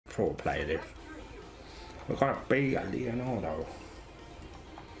sort of play this. We're gonna be a Leonardo.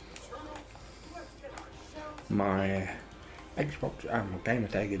 My Xbox gamer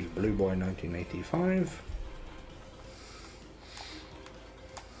tag is BlueBoy1985.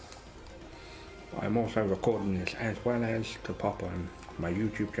 I'm also recording this as well as to pop on my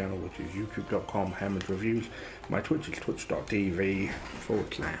YouTube channel, which is youtube.com/HammeredReviews. My Twitch is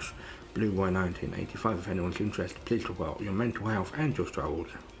twitch.tv/BlueBoy1985. If anyone's interested, please talk about your mental health and your struggles.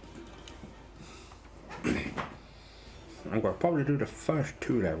 I'm going to probably do the first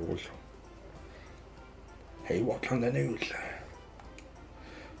 2 levels. Hey, what's on the news?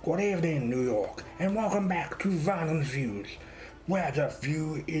 Good evening, New York, and welcome back to Violent Views, where the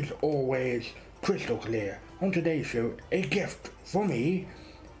view is always crystal clear. On today's show, a gift for me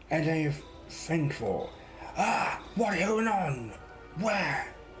as a thankful. What is going on? Where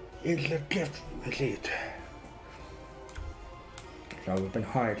is the gift receipt? So we've been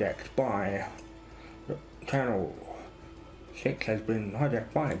hijacked by Channel 6 has been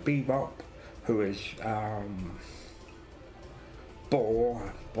hijacked by Bebop, who is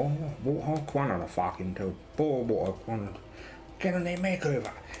Warhawk, one of the fucking two. Warhawk, one getting their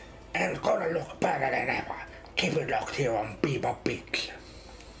makeover, and it's gonna look better than ever. Keep it locked here on Bebop Beats.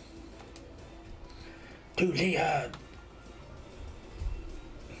 To the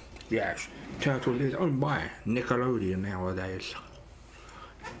yes, Turtle is owned by Nickelodeon nowadays.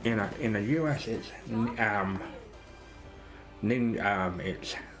 In the US, it's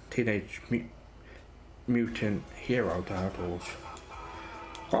it's Teenage Mutant Hero Turtles.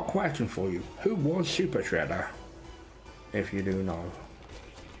 Got a question for you. Who was Super Shredder? If you do know.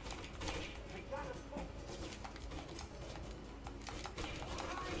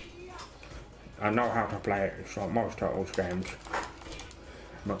 I know how to play it. It's like most Turtles games.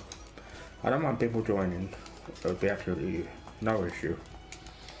 But I don't mind people joining. It'll be absolutely no issue.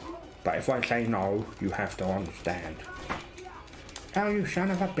 But if I say no, you have to understand. Oh, you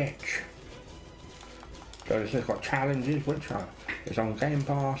son of a bitch. So this has got challenges, which is on Game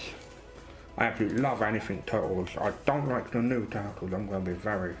Pass. I absolutely love anything Turtles. I don't like the new Turtles, I'm going to be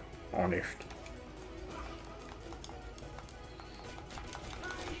very honest.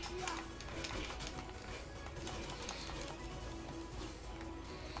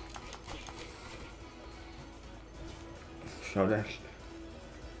 So that's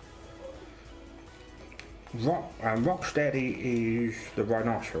Rocksteady is the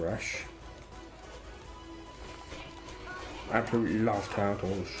rhinoceros. I absolutely love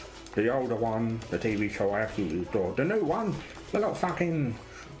Turtles. The older one, the TV show, I absolutely adore. The new one, they're not fucking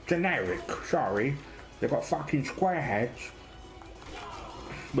generic, sorry. They've got fucking square heads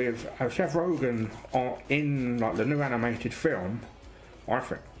with Seth Rogen in like the new animated film. I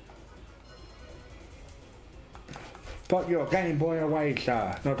think. Put your Game Boy away,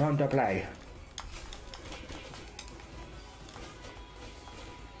 sir. No time to play.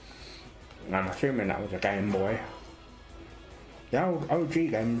 I'm assuming that was a Game Boy. The old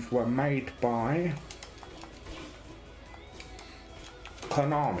OG games were made by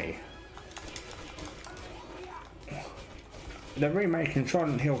Konami. They're remaking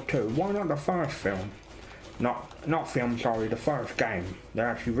Silent Hill 2. Why not the first film? Not film, sorry, the first game. They're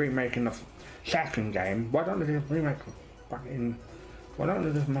actually remaking the second game. Why don't they just remake fucking... Why don't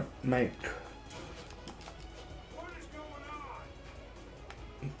they just make...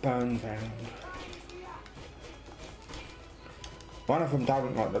 Burnbound. One of them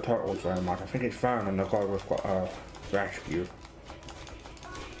doesn't like the Turtles very much. I think it's Vernon, the guy we've got to rescue.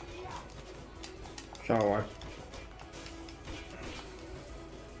 So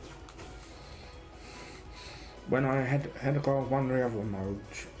when I had to go on one of the other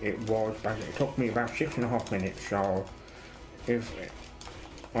modes, it took me about 6.5 minutes. So if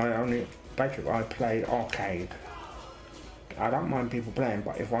I play arcade. I don't mind people playing,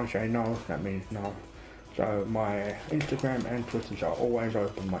 but if I say no, that means no. So my Instagram and Twitters are always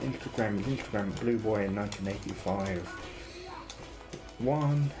open. My Instagram is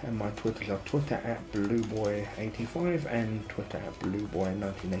BlueBoy1985-1, and my Twitters are Twitter @BlueBoy85 and Twitter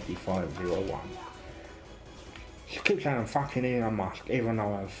 @BlueBoy1985-01. Just keep saying I'm fucking Elon Musk, even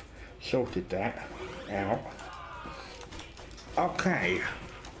though I've sorted that out. Okay,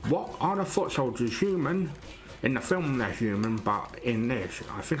 what are the foot soldiers human? In the film they're human, but in this,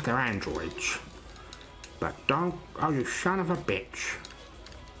 I think they're androids. But don't, oh you son of a bitch.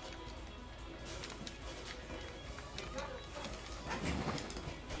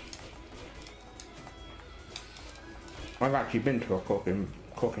 I've actually been to a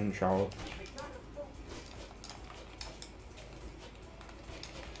cooking show.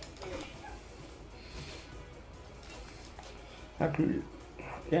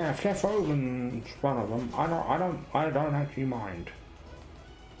 Yeah, if Seth Rogen's one of them, I don't actually mind.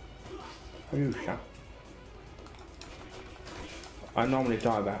 Are you sure? I normally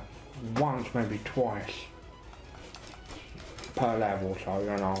die about once, maybe twice per level, so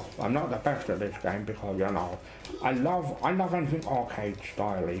you know, I'm not the best at this game because you know, I love anything arcade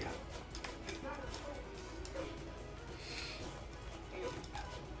style-y.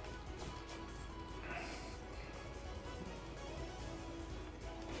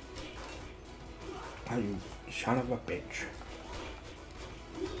 Oh, you son of a bitch.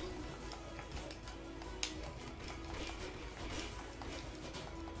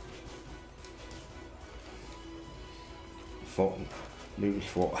 Lose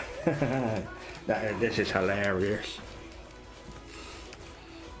foot. This is hilarious.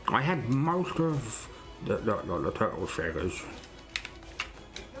 I had most of the Turtles figures.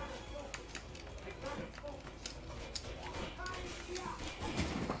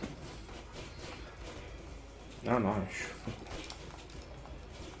 Oh, nice.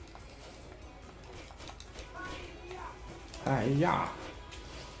 Yeah.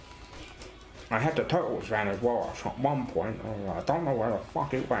 I had the Turtles van as well at one point. I don't know where the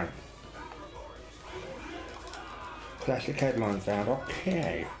fuck it went. Classic headlines van,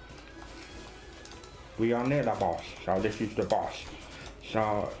 okay. We are near the boss, so this is the boss.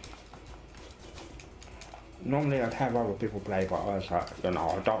 So, normally I'd have other people play, but you know,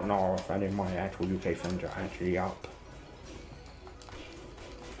 I don't know if any of my actual UK friends are actually up.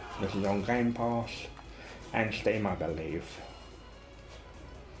 This is on Game Pass and Steam, I believe.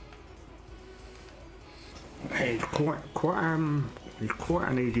 He's quite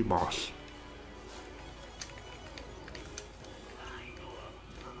an easy boss.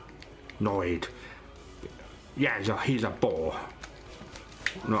 Noid. Yeah, he's a boar.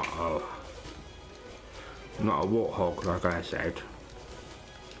 Not a warthog, like I said.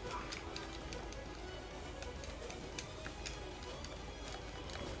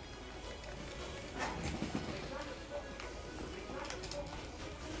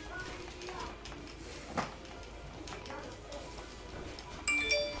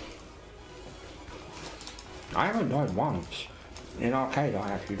 I haven't died once. In arcade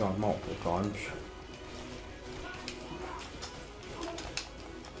I actually died multiple times.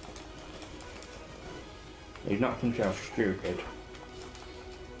 He's knocked himself stupid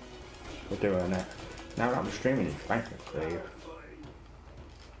for doing that. Now that I'm streaming it's basically.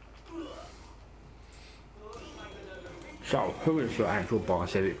 So, who is the actual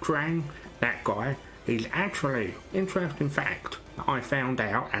boss? Is it Krang? That guy? He's actually, interesting fact, I found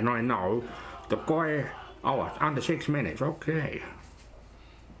out and I know, the guy. Oh, it's under 6 minutes, okay.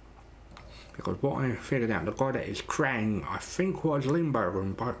 Because what I figured out, the guy that is Krang, I think was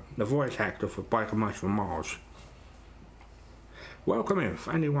Limbo, the voice actor for Biker Mice from Mars. Welcome if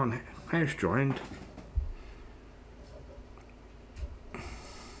anyone has joined.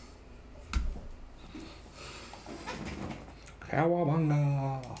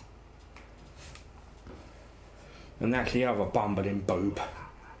 Cowabunga! And that's the other bumbling boob.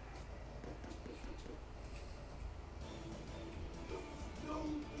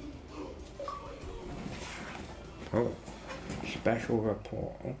 Oh, special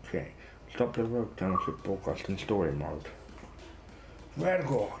report, okay. Stop the road township broadcasting story mode.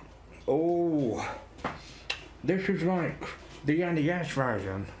 Vertigo. Oh, this is like the NES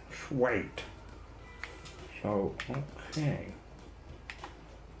version. Sweet. So, okay.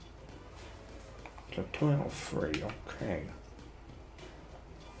 So 2 out of 3, okay.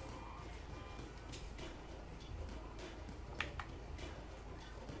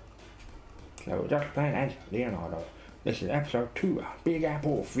 So just playing as Leonardo. This is episode 2, Big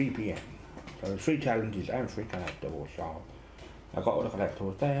Apple VPN. So 3 challenges and 3 collectibles. So I got all the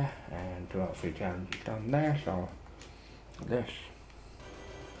collectibles there and 2 out of 3 challenges done there. So this.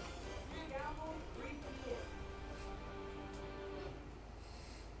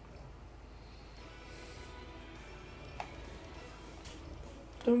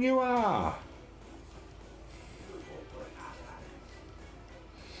 So you are.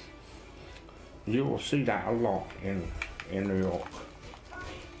 You will see that a lot in New York.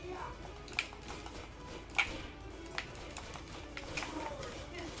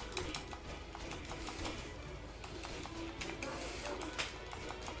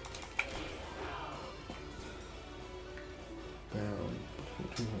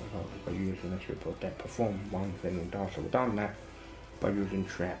 By using this report that perform one thing and does. So we've done that by using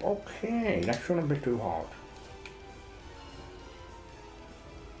trap. Okay, that shouldn't be too hard.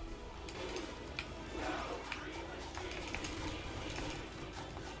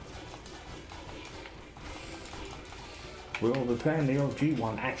 We'll be playing the OG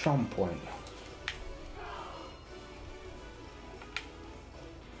one at some point.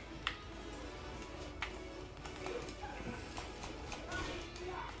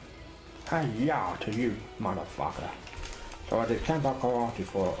 Hey, yeah, to you, motherfucker. So I did Kempo Karate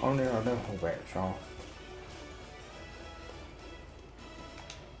for only a little bit, so...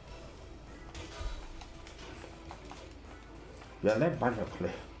 Yeah, they're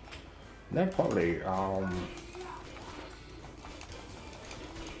basically... They're probably, it all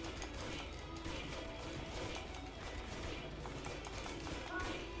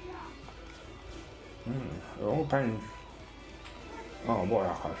depends. Oh boy,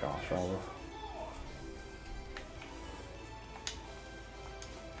 I can't show.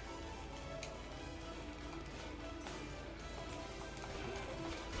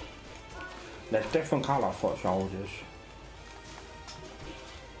 There's different colour foot soldiers.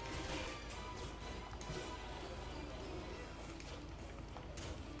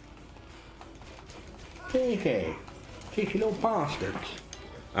 Cheeky little bastards.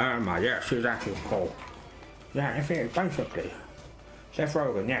 Yeah, she's actually cool. Yeah, I think basically, Seth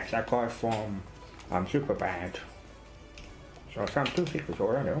Rogen, yes, that guy from Superbad. So some two secrets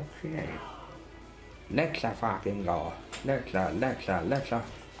already, oh shit. Let's fucking go. Let's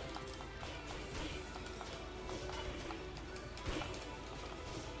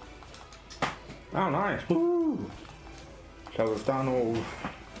Oh nice, woo! So we've done all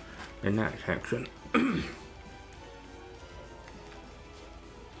in that section.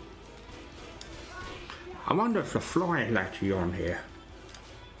 I wonder if the flying actually on here.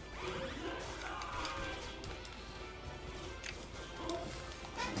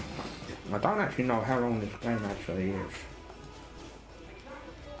 I don't actually know how long this game actually is.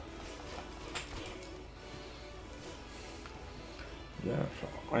 Yeah, so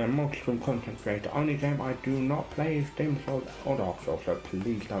I am multi-stream content creator. The only game I do not play is Demon's Souls or Dark Souls, so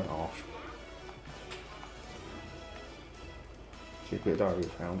please don't ask. Secret diary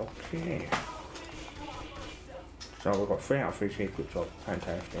found, okay. So we've got 3 out of 3 secrets of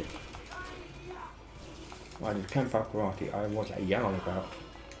fantastic. I did Kempo Karate, I was a yellow about.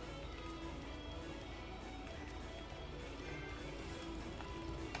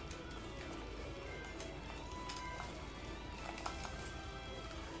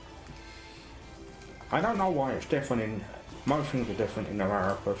 I don't know why it's different in, most things are different in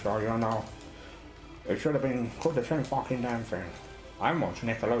America, so you know, it should have been called the same fucking damn thing. I haven't watched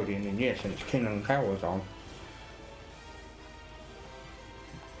Nickelodeon in years since King and Kel was on.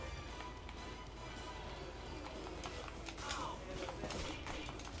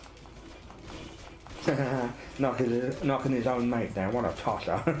 knocking his own mate down, what a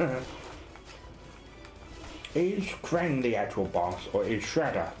tosser. Is Krang the actual boss, or is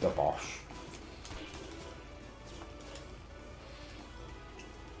Shredder the boss?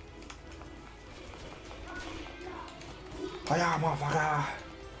 Hiya, motherfucker!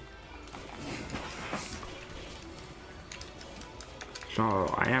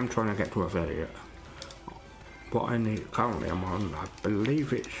 So, I am trying to get to a video. What I need, currently I'm on, I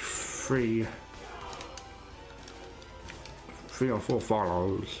believe it's 3 or 4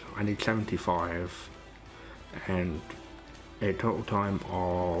 follows. I need 75 and a total time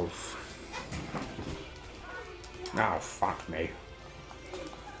of... Oh, fuck me.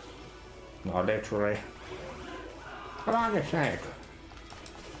 Not literally. But I'm just saying.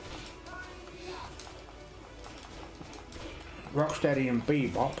 Rocksteady and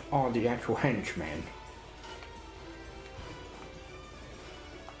Bebop are the actual henchmen.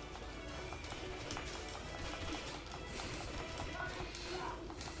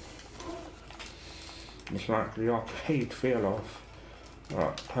 It's like the arcade feel of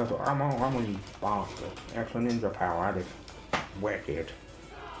I'm on you bastard. Extra ninja power added. Wicked.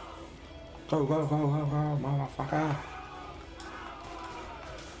 Go, motherfucker.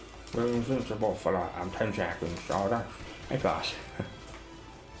 We're invincible for like 10 seconds, so that's a plus.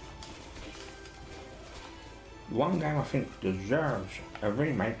 One game I think deserves a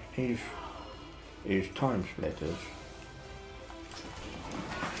remake is Time Splitters.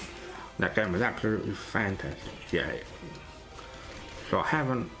 That game was absolutely fantastic, yeah. So I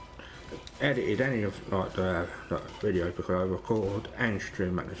haven't edited any of like the videos because I record and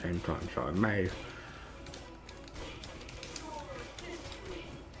stream at the same time, so I may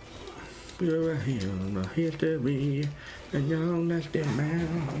you're a hero, history, a young nasty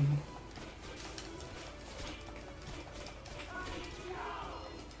man.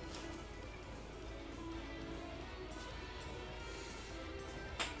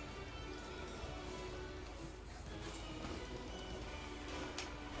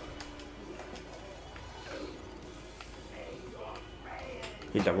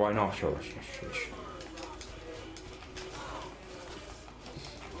 He's a rhinoceros.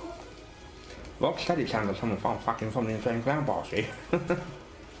 Rocksteady sounds like someone from the Insane Clown Posse.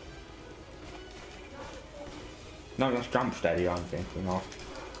 No, that's Jump Steady I'm thinking of.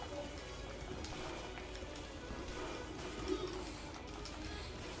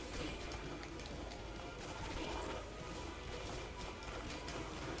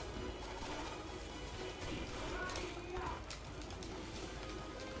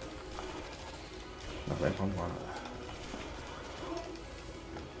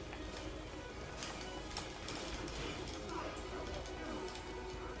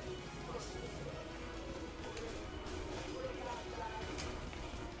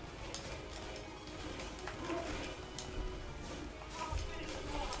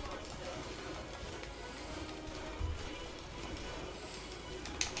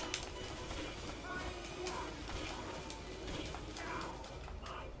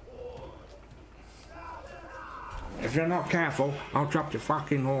 If you're not careful, I'll drop your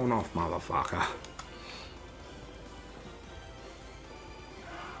fucking horn off, motherfucker.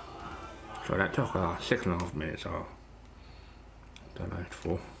 So that took 6.5 minutes, or don't know it's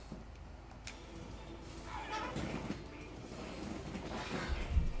for.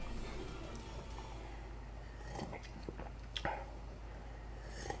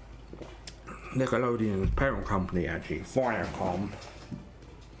 Nickelodeon's parent company, actually, Viacom.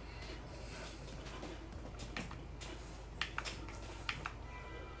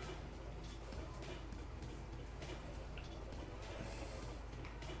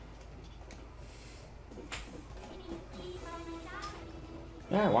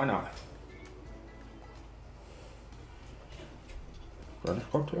 Yeah, why not? So let's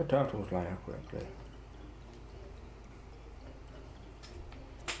go to the Turtles layer quickly.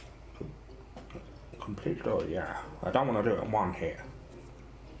 Complete story, yeah. I don't want to do it in one hit.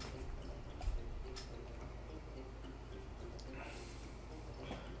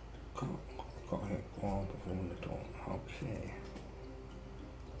 Got hit one before the door. Okay.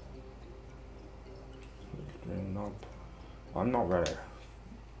 I'm not ready.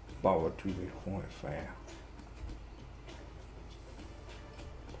 Bothered to be quite fair.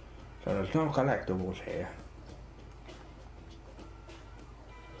 So there's no collectibles here.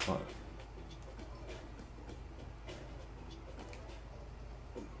 Right.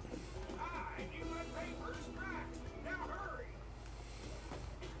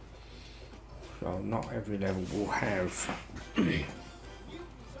 So not every level will have.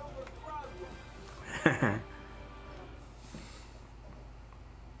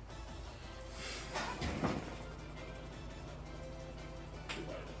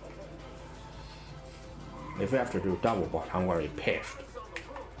 If we have to do double boss, I'm very pissed.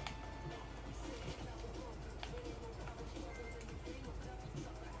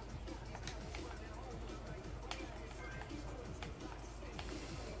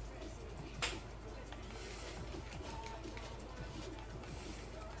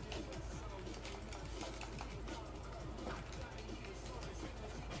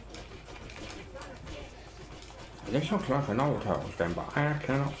 This looks like another Turtles game, but I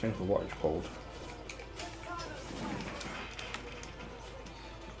cannot think of what it's called.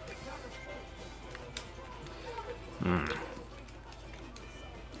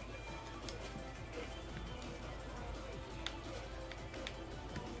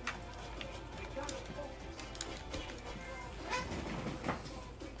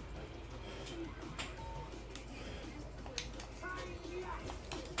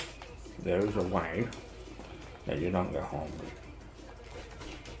 There is a way that you don't get hungry.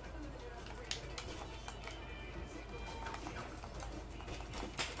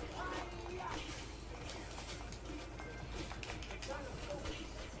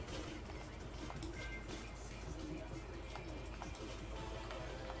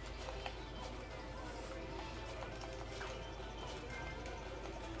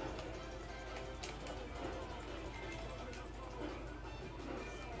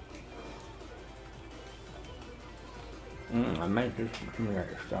 I might do some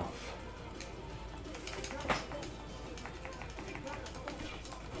accumulator stuff.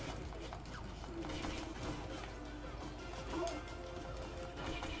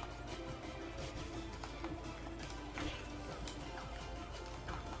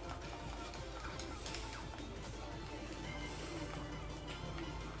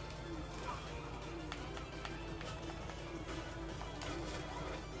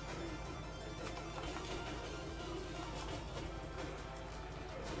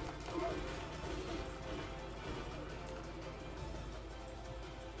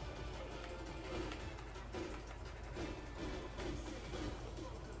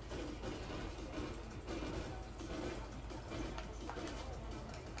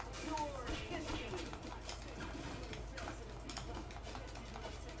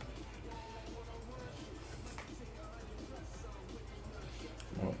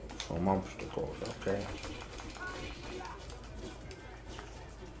 some obstacles, okay.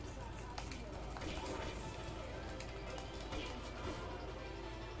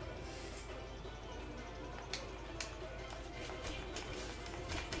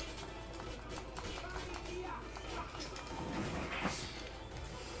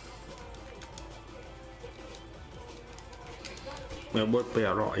 It would be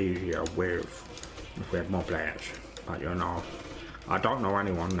a lot easier if we had more players, but you know, I don't know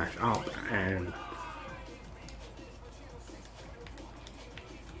anyone that's up and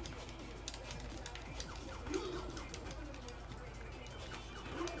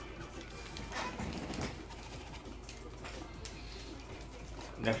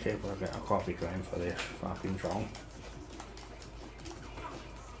let's see if I get a coffee claim for this fucking song.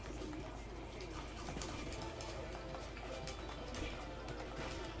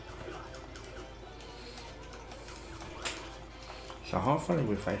 So hopefully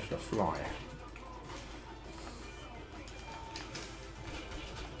we face the fly.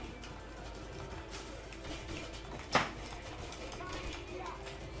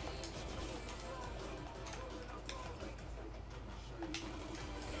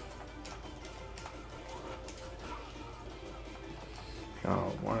 So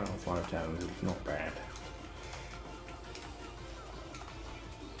 1 out of 5 challenges is not bad.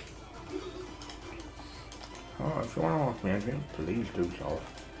 Oh, if you want to ask me anything, please do so.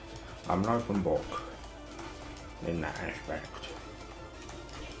 I'm an open book in that aspect.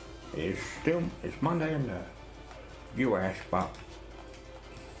 It's Monday in the US, but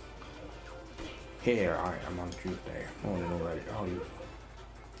here I am on Tuesday morning already. Oh, you.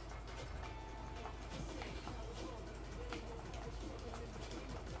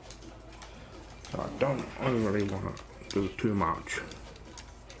 So I don't really want to do too much.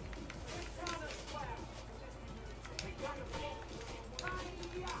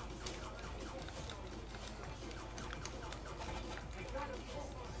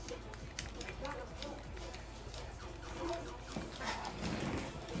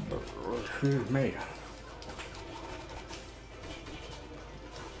 Excuse me.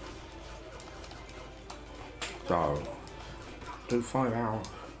 So, do 5 hours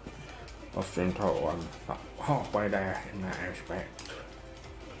of stream total. I'm halfway there in that aspect.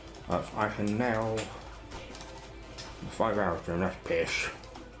 If I can nail 5 hours stream, that's piss.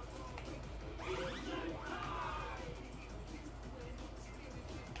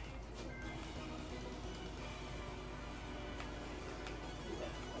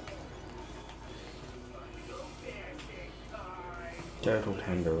 Turtle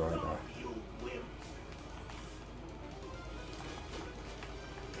tender right there.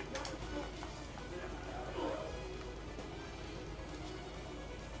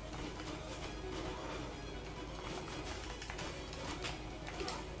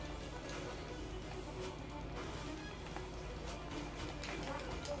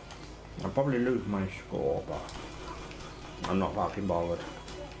 I'll probably lose my score, but I'm not fucking bothered.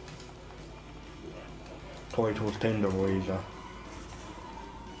 Turtle's tenderizer.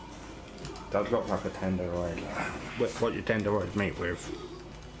 Does look like a tenderizer. What you tenderize meat with.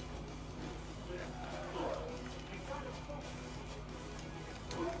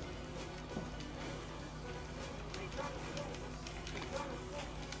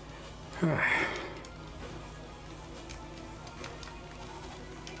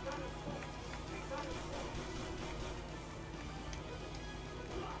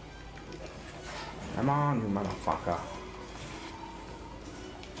 Come on, you motherfucker.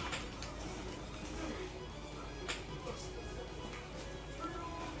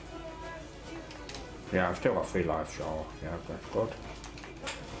 Yeah, I've still got 3 lives, so yeah, that's good.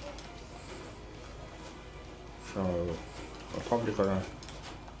 So, we're probably gonna...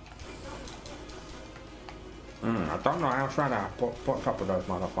 I don't know how Shredder puts up with those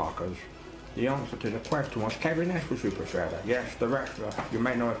motherfuckers. The answer to the question was Kevin Nash was Super Shredder. Yes, the wrestler you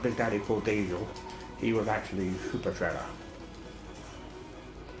may know as Big Daddy called Diesel. He was actually Super Shredder.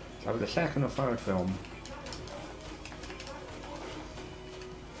 So the second or third film,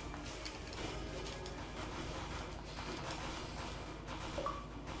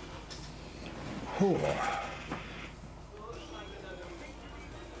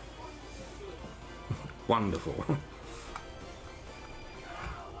 wonderful.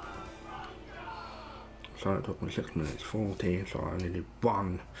 So it took me 6 minutes 40, so I only did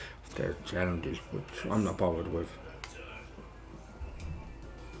 1 of the challenges, which I'm not bothered with.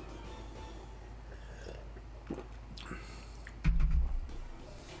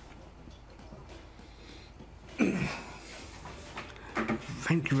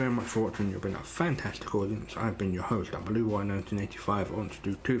 thank you very much for watching. You've been a fantastic audience. I've been your host, BlueY1985. I want to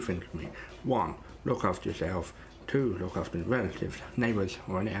do two things for me. One, look after yourself. Two, look after your relatives, neighbours,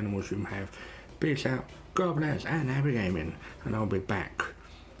 or any animals you may have. Peace out, God bless, and happy gaming. And I'll be back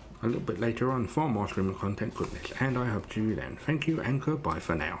a little bit later on for more streaming content goodness. And I hope to see you then. Thank you and goodbye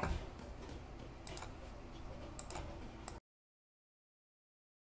for now.